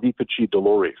letter Salvifici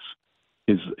Doloris,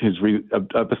 his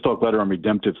apostolic letter on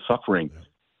redemptive suffering,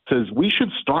 says we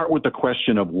should start with the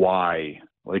question of why.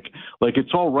 Like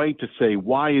it's all right to say,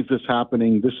 why is this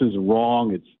happening? This is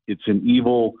wrong. It's an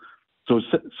evil. So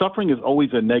suffering is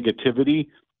always a negativity.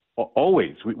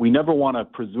 Always. We never want to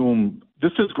presume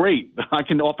this is great. I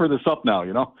can offer this up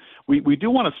now. We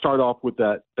do want to start off with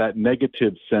that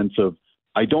negative sense of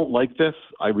I don't like this.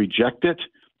 I reject it.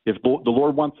 If the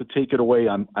Lord wants to take it away,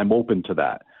 I'm open to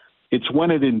that. It's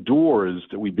when it endures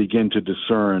that we begin to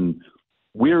discern,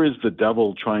 where is the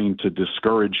devil trying to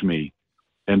discourage me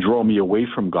and draw me away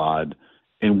from God,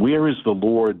 and where is the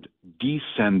Lord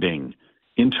descending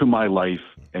into my life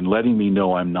and letting me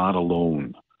know I'm not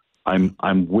alone.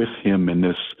 I'm with him in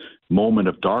this moment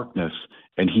of darkness,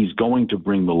 and he's going to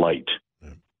bring the light.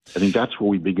 I think that's where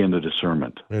we begin the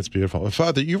discernment. That's beautiful.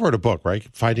 Father, you wrote a book, right?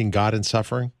 Fighting God in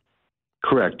Suffering?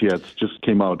 Correct. Yeah, it just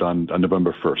came out on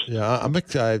November 1st. Yeah, I'm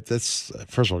excited. That's,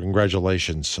 first of all,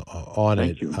 congratulations on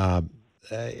it. Thank you.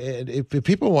 If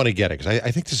people want to get it, because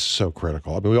I think this is so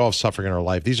critical. I mean, we all have suffering in our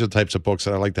life. These are the types of books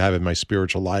that I like to have in my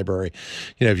spiritual library.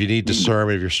 You know, if you need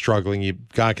discernment, if you're struggling,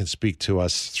 God can speak to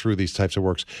us through these types of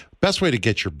works. Best way to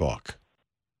get your book?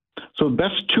 So the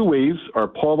best two ways are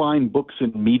Pauline Books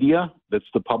and Media. That's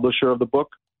the publisher of the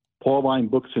book. Pauline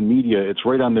Books and Media. It's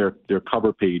right on their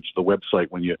cover page, the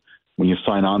website, when you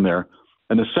sign on there.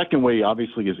 And the second way,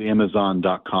 obviously, is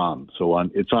Amazon.com. So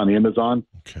it's on Amazon.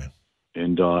 Okay.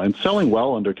 And selling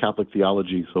well under Catholic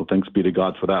theology. So thanks be to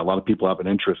God for that. A lot of people have an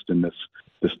interest in this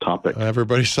topic.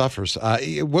 Everybody suffers.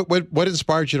 What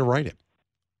inspired you to write it?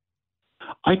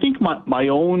 I think my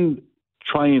own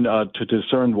trying to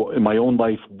discern in my own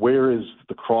life, where is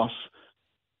the cross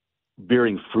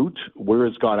bearing fruit? Where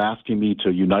is God asking me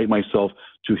to unite myself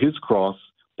to his cross?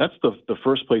 That's the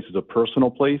first place, is a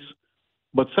personal place.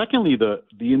 But secondly, the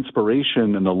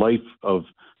inspiration and the life of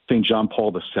St. John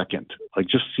Paul II, like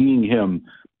just seeing him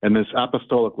and this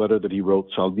apostolic letter that he wrote,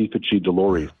 Salvifici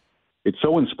Doloris, it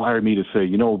so inspired me to say,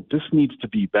 this needs to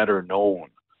be better known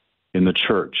in the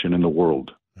church and in the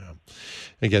world. Yeah.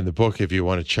 Again, the book, if you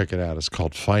want to check it out, is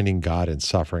called Finding God in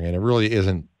Suffering. And it really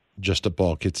isn't just a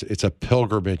book. It's a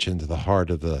pilgrimage into the heart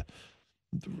of the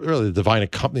divine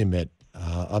accompaniment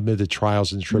amid the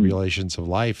trials and tribulations of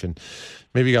life. And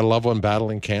maybe you got a loved one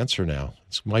battling cancer now.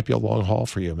 This might be a long haul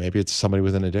for you. Maybe it's somebody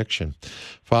with an addiction.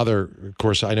 Father, of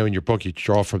course, I know in your book you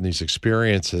draw from these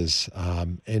experiences,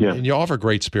 and you offer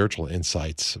great spiritual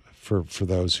insights for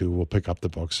those who will pick up the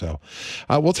book. So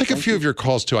we'll take a few of your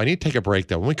calls, too. I need to take a break,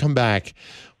 though. When we come back,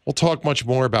 we'll talk much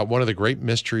more about one of the great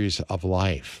mysteries of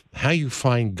life, how you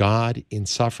find God in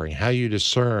suffering, how you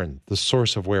discern the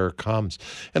source of where it comes,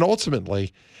 and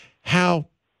ultimately, how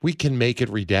we can make it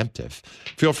redemptive.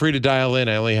 Feel free to dial in.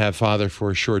 I only have Father for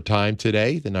a short time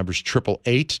today. The number's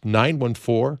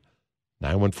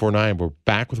 888-914-9149. We're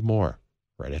back with more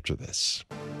right after this.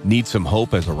 Need some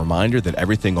hope as a reminder that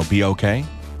everything will be okay?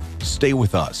 Stay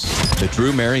with us. The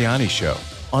Drew Mariani Show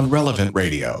on Relevant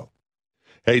Radio.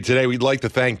 Hey, today we'd like to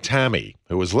thank Tammy,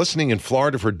 who was listening in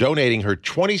Florida, for donating her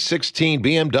 2016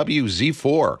 BMW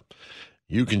Z4.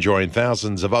 You can join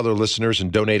thousands of other listeners in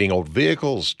donating old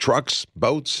vehicles, trucks,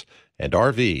 boats, and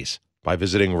RVs by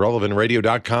visiting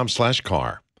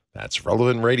relevantradio.com/car. That's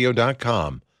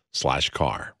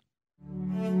relevantradio.com/car.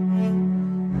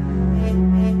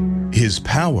 His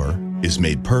power is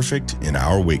made perfect in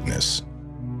our weakness.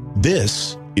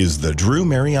 This is the Drew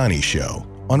Mariani Show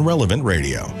on Relevant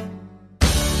Radio.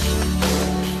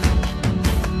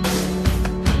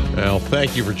 Well,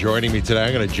 thank you for joining me today.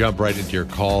 I'm going to jump right into your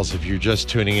calls. If you're just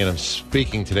tuning in, I'm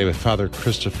speaking today with Father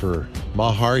Christopher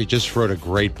Mahar. He just wrote a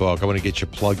great book. I want to get you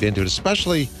plugged into it,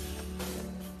 especially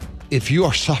if you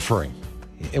are suffering.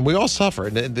 And we all suffer.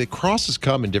 And the crosses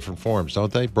come in different forms,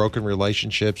 don't they? Broken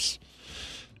relationships,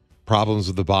 problems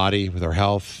with the body, with our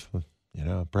health,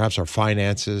 perhaps our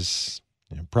finances,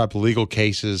 perhaps legal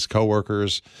cases,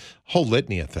 coworkers, a whole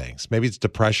litany of things. Maybe it's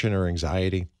depression or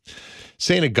anxiety.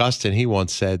 St. Augustine, he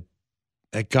once said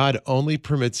that God only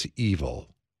permits evil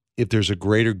if there's a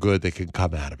greater good that can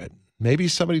come out of it. Maybe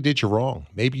somebody did you wrong.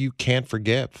 Maybe you can't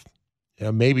forgive.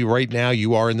 Maybe right now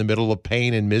you are in the middle of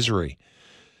pain and misery.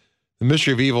 The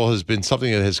mystery of evil has been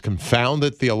something that has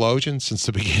confounded theologians since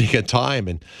the beginning of time.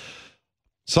 And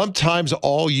sometimes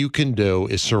all you can do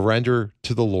is surrender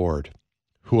to the Lord,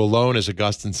 who alone, as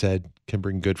Augustine said, can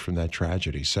bring good from that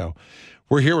tragedy. So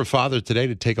we're here with Father today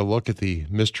to take a look at the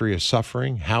mystery of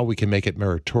suffering, how we can make it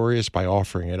meritorious by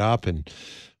offering it up, and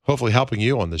hopefully helping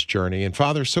you on this journey. And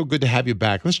Father, so good to have you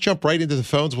back. Let's jump right into the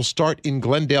phones. We'll start in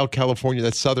Glendale, California.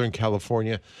 That's Southern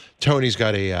California. Tony's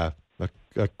got a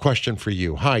question for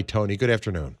you. Hi, Tony. Good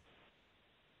afternoon.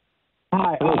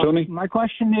 Hi. Hello, Tony. My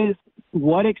question is,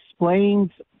 what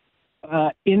explains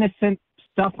innocent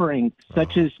suffering,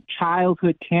 such as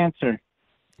childhood cancer?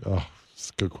 Oh, it's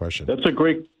a good question. It's a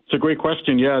great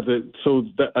question. Yeah.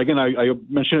 Again, I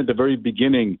mentioned at the very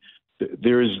beginning,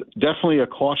 there is definitely a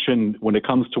caution when it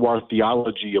comes to our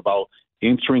theology about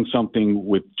answering something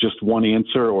with just one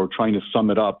answer or trying to sum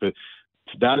it up.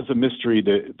 that is a mystery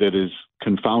that has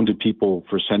confounded people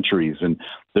for centuries, and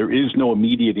there is no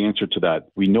immediate answer to that.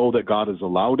 We know that God has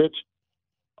allowed it.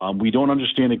 We don't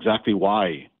understand exactly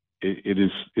why. It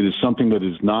is something that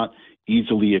is not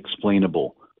easily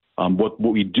explainable. What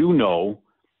we do know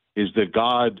is that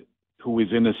God, who is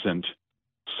innocent,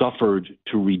 suffered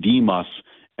to redeem us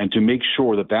and to make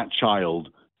sure that that child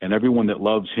and everyone that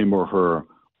loves him or her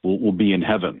will be in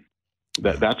heaven.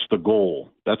 That's the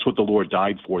goal. That's what the Lord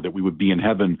died for, that we would be in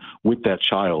heaven with that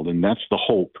child, and that's the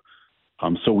hope.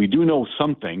 So we do know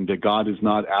something, that God is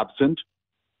not absent,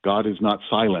 God is not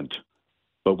silent,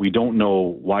 but we don't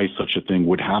know why such a thing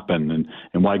would happen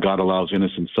and why God allows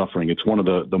innocent suffering. It's one of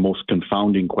the most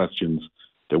confounding questions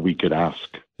that we could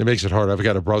ask. It makes it hard. I've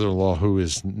got a brother-in-law who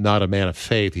is not a man of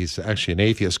faith. He's actually an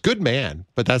atheist. Good man,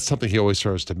 but that's something he always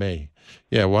throws to me.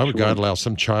 Yeah, why would God allow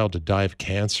some child to die of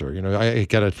cancer? You know, I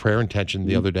got a prayer intention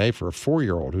the other day for a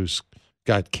 4-year-old who's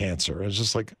got cancer. It's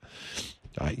just like,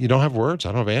 you don't have words. I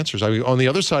don't have answers. I mean, on the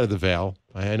other side of the veil,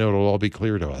 I know it'll all be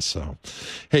clear to us. So,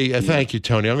 hey, thank you,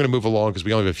 Tony. I'm going to move along because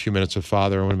we only have a few minutes with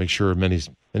Father. I want to make sure many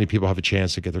people have a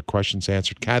chance to get their questions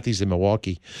answered. Kathy's in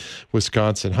Milwaukee,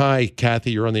 Wisconsin. Hi,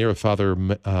 Kathy. You're on the air with Father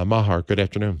Mahar. Good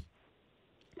afternoon.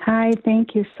 Hi.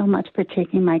 Thank you so much for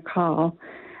taking my call.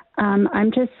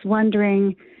 I'm just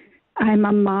wondering, I'm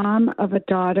a mom of a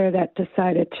daughter that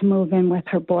decided to move in with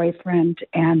her boyfriend,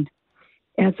 and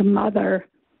as a mother,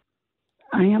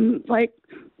 I am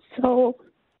so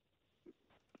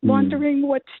wondering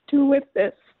what to do with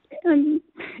this, and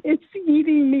it's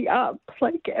eating me up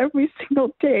every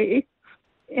single day.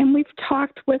 And we've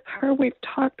talked with her, we've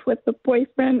talked with the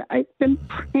boyfriend. I've been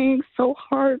praying so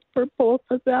hard for both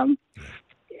of them,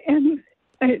 and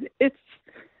it's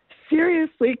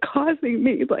seriously causing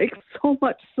me so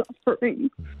much suffering,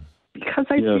 because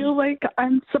I feel like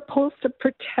I'm supposed to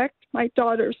protect my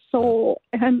daughter's soul,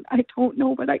 and I don't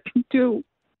know what I can do.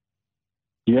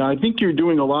 Yeah, I think you're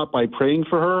doing a lot by praying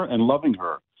for her and loving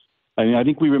her. I mean, I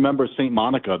think we remember St.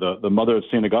 Monica, the mother of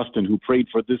St. Augustine, who prayed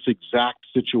for this exact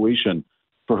situation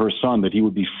for her son, that he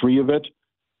would be free of it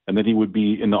and that he would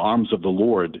be in the arms of the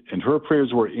Lord. And her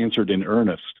prayers were answered in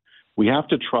earnest. We have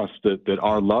to trust that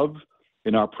our love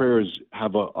and our prayers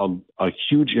have a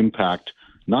huge impact,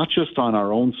 not just on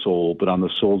our own soul, but on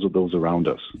the souls of those around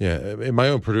us. Yeah, and my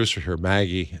own producer here,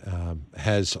 Maggie,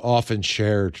 has often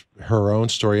shared her own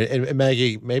story. And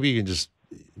Maggie, maybe you can just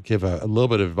give a little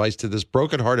bit of advice to this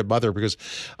brokenhearted mother, because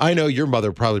I know your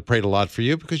mother probably prayed a lot for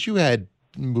you because you had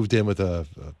moved in with a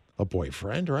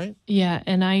boyfriend, right? Yeah,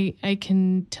 and I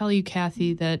can tell you,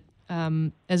 Kathy, that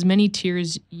as many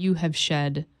tears you have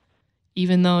shed,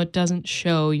 even though it doesn't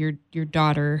show, your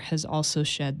daughter has also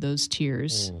shed those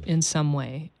tears in some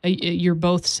way. You're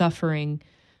both suffering.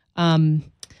 Don't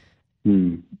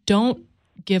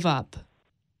give up.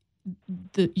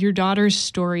 Your daughter's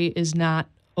story is not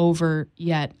over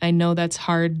yet. I know that's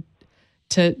hard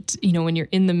to when you're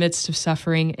in the midst of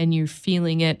suffering and you're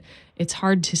feeling it, it's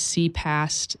hard to see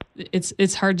past.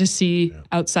 It's hard to see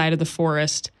outside of the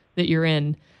forest that you're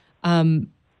in.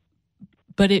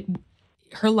 But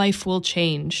her life will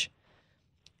change.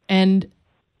 And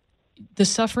the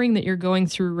suffering that you're going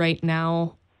through right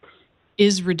now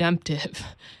is redemptive.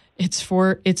 It's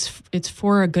for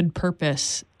a good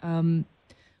purpose.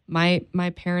 My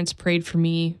parents prayed for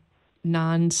me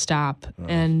nonstop,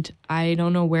 and I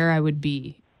don't know where I would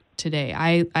be today.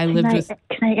 I lived with...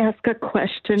 Can I ask a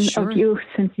question of you,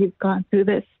 since you've gone through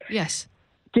this? Yes.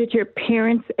 Did your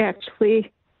parents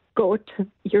actually go to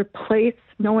your place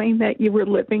knowing that you were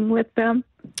living with them?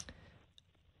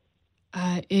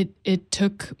 It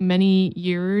took many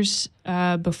years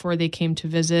before they came to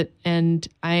visit, and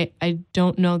I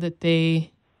don't know that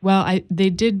they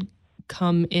did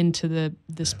come into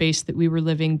the space that we were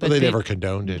living, but they never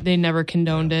condoned it. They never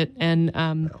condoned it,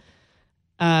 and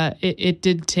it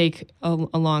did take a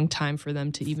long time for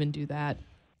them to even do that.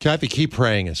 Kathy, keep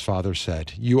praying, as Father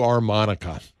said. You are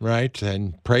Monica, right?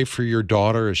 And pray for your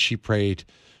daughter as she prayed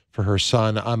for her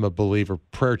son. I'm a believer.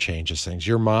 Prayer changes things.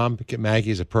 Your mom, Maggie,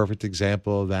 is a perfect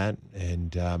example of that.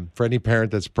 And for any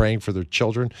parent that's praying for their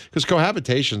children, because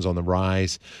cohabitation's on the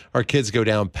rise. Our kids go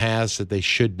down paths that they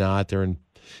should not. They're in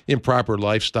improper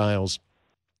lifestyles.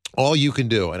 All you can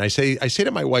do, and I say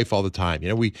to my wife all the time,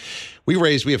 we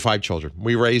have 5 children.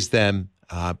 We raised them,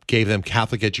 gave them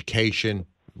Catholic education,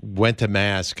 went to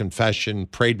Mass, confession,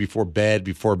 prayed before bed,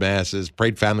 before Masses,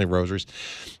 prayed family rosaries.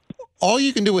 All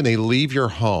you can do when they leave your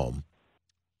home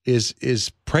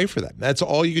is pray for them. That's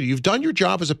all you can do. You've done your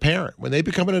job as a parent. When they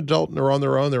become an adult and they're on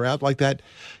their own, they're out like that,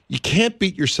 you can't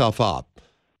beat yourself up,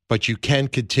 but you can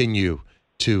continue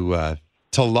to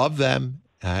love them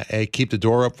Keep the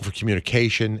door open for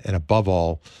communication, and above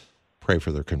all, pray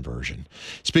for their conversion.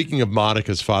 Speaking of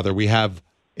Monica's, Father, we have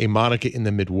a Monica in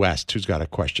the Midwest who's got a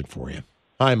question for you.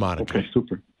 Hi, Monica. Okay,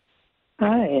 super.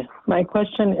 Hi. My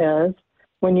question is,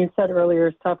 when you said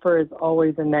earlier, suffer is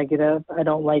always a negative. I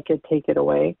don't like it. Take it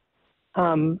away.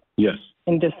 Yes.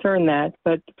 And discern that.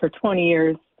 But for 20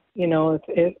 years, you know,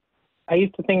 I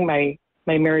used to think my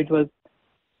marriage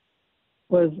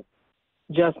was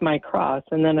just my cross,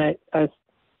 and then it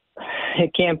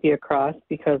can't be a cross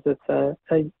because it's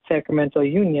a sacramental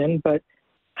union. But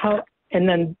how? And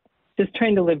then just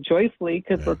trying to live joyfully,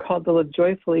 because we're called to live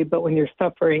joyfully. But when you're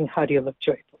suffering, how do you live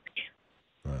joyfully?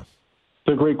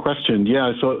 It's a great question.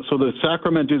 Yeah, so the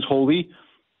sacrament is holy,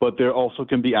 but there also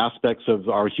can be aspects of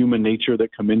our human nature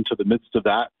that come into the midst of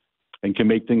that and can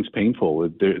make things painful.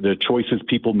 The choices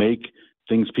people make,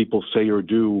 things people say or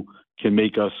do, can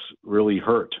make us really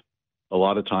hurt a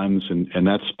lot of times, and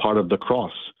that's part of the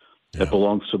cross. That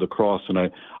belongs to the cross. And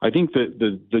I think that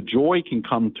the joy can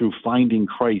come through finding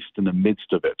Christ in the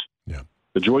midst of it. Yeah.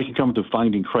 The joy can come through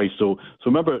finding Christ. So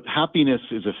remember, happiness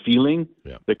is a feeling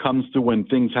that comes through when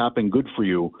things happen good for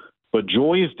you. But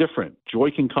joy is different.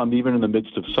 Joy can come even in the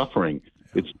midst of suffering.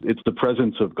 It's the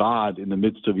presence of God in the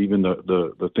midst of even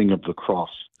the thing of the cross.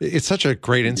 It's such a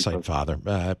great insight, Father.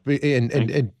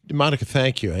 And Monica,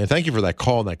 thank you. And thank you for that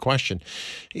call and that question.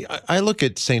 I look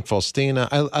at St. Faustina.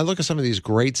 I look at some of these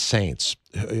great saints.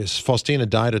 Faustina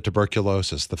died of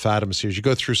tuberculosis, the Fatima series. You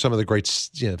go through some of the great,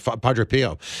 Padre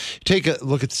Pio. Take a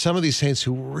look at some of these saints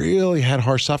who really had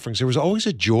harsh sufferings. There was always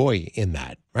a joy in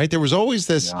that, right? There was always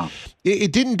this,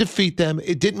 it didn't defeat them.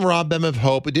 It didn't rob them of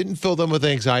hope. It didn't fill them with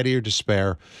anxiety or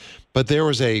despair. But there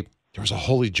was a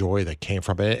holy joy that came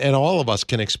from it. And all of us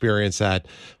can experience that,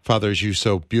 Father, as you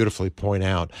so beautifully point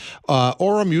out.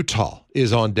 Orem, Utah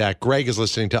is on deck. Greg is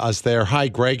listening to us there. Hi,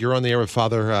 Greg. You're on the air with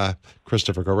Father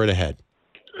Christopher. Go right ahead.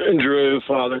 Drew,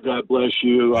 Father, God bless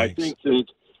you. Thanks. I think that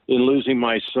in losing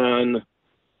my son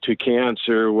to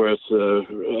cancer, with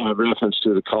reference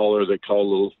to the caller that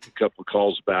called a couple of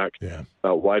calls back,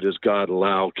 about why does God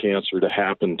allow cancer to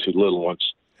happen to little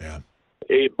ones? Yeah.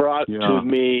 It brought to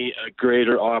me a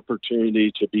greater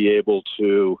opportunity to be able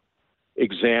to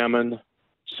examine,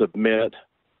 submit,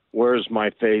 where's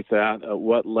my faith at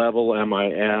what level am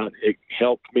I at? It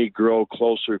helped me grow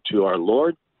closer to our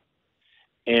Lord.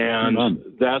 And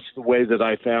that's the way that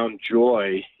I found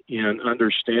joy in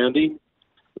understanding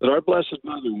that our Blessed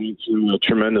Mother went through a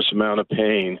tremendous amount of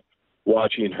pain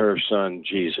watching her son,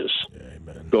 Jesus,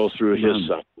 go through his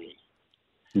suffering.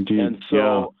 Indeed. And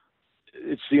so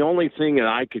it's the only thing that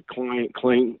I could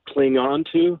cling on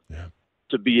to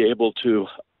be able to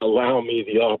allow me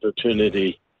the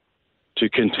opportunity to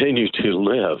continue to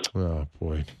live. Oh,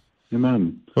 boy.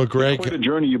 Amen. Well, Greg, it's quite a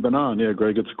journey you've been on. Yeah,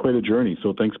 Greg, it's quite a journey.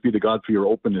 So thanks be to God for your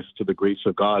openness to the grace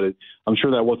of God. I'm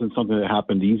sure that wasn't something that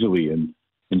happened easily and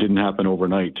didn't happen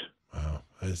overnight. Wow.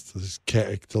 I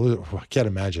can't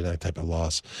imagine that type of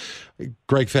loss.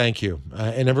 Greg, thank you.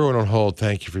 And everyone on hold,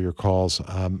 thank you for your calls.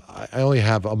 I only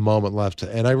have a moment left,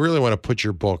 and I really want to put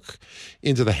your book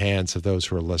into the hands of those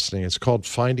who are listening. It's called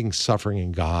Finding Suffering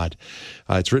in God.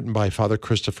 It's written by Father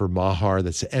Christopher Mahar.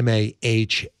 That's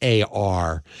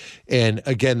Mahar. And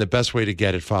again, the best way to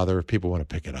get it, Father, if people want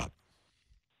to pick it up.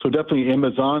 So definitely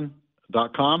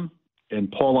Amazon.com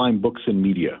and Pauline Books and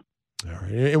Media. All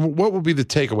right. And what will be the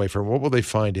takeaway from it? What will they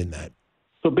find in that?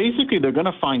 So basically, they're going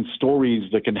to find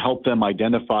stories that can help them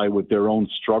identify with their own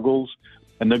struggles,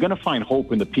 and they're going to find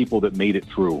hope in the people that made it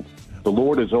through. The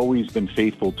Lord has always been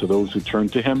faithful to those who turn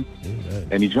to Him,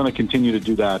 and He's going to continue to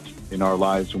do that in our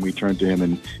lives when we turn to Him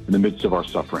in the midst of our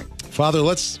suffering. Father,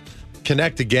 let's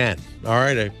connect again. All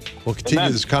right. We'll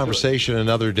continue this conversation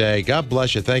another day. God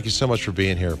bless you. Thank you so much for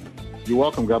being here. You're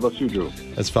welcome. God bless you, Drew.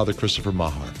 That's Father Christopher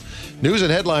Mahar. News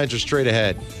and headlines are straight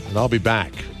ahead, and I'll be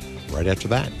back right after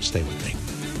that. Stay with me.